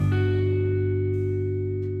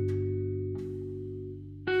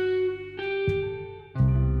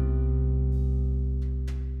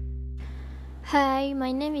Hi,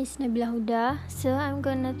 my name is Nabila Huda. So I'm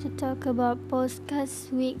gonna to talk about podcast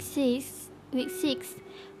week 6,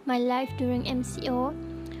 my life during MCO.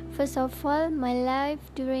 First of all, my life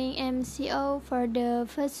during MCO for the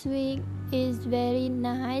first week is very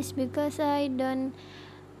nice because I don't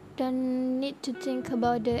need to think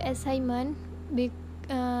about the assignment.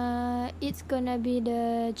 It's gonna be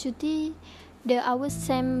the cuti, our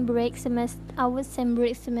sem break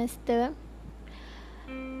semester.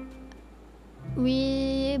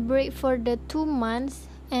 We break for the 2 months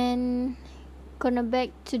and gonna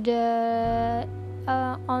back to the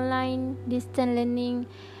online distance learning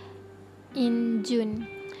in June.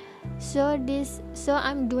 So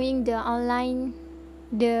I'm doing the online,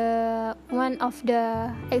 the one of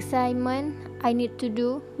the assignment I need to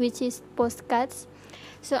do, which is postcards.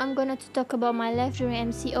 So I'm gonna to talk about my life during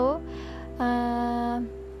MCO.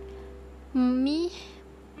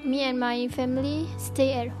 Me and my family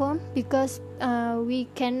stay at home because we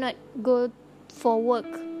cannot go for work.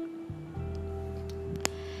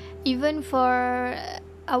 Even for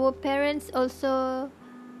our parents also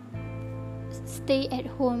stay at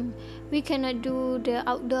home. We cannot do the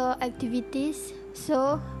outdoor activities,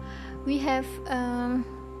 so we have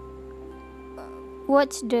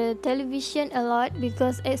watch the television a lot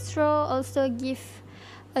because Astro also give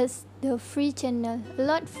us the free channel, a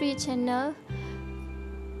lot free channel.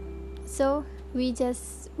 So we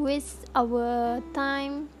just waste our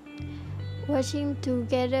time watching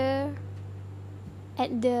together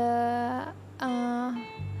at the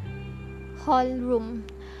hall room.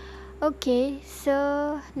 Okay,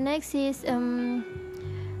 so next is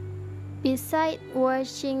beside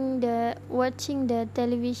watching the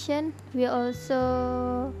television, we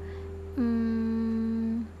also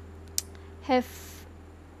have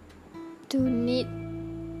to need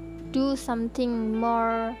do something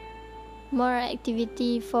more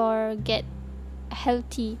activity for get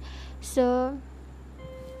healthy. So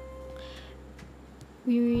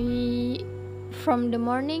we from the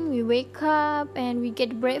morning we wake up and we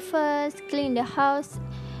get breakfast, clean the house,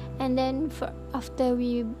 and then after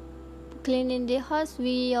we cleaning the house,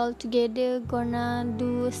 we all together gonna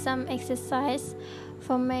do some exercise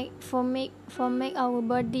for make our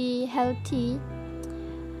body healthy.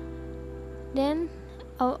 Then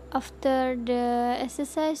after the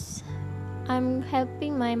exercise, I'm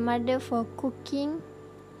helping my mother for cooking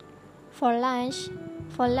for lunch,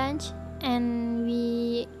 and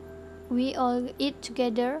we all eat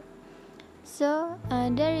together. So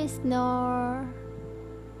there is nothing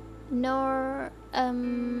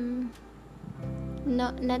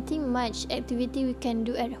much activity we can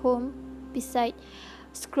do at home besides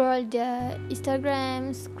scroll the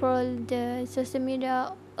Instagram, scroll the social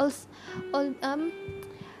media,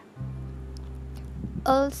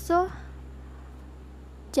 also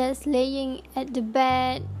just laying at the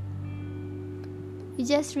bed,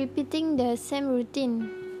 just repeating the same routine.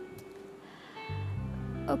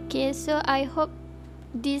 Okay, so I hope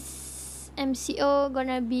this MCO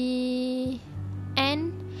gonna be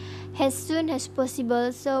end as soon as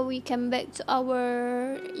possible, so we come back to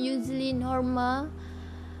our usually normal,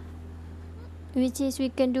 which is we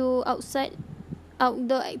can do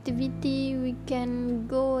outdoor activity. We can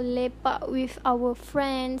go lepak with our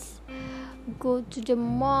friends, go to the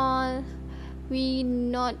mall. We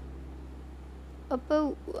not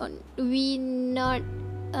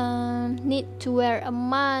need to wear a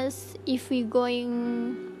mask if we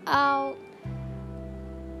going out.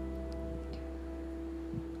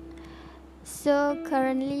 So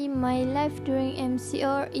currently my life during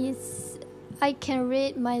MCO is, I can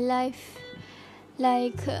rate my life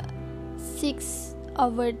like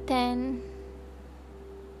 6/10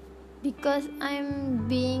 because I'm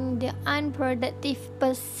being the unproductive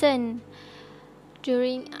person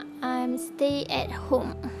during I'm stay at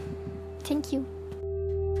home. Thank you.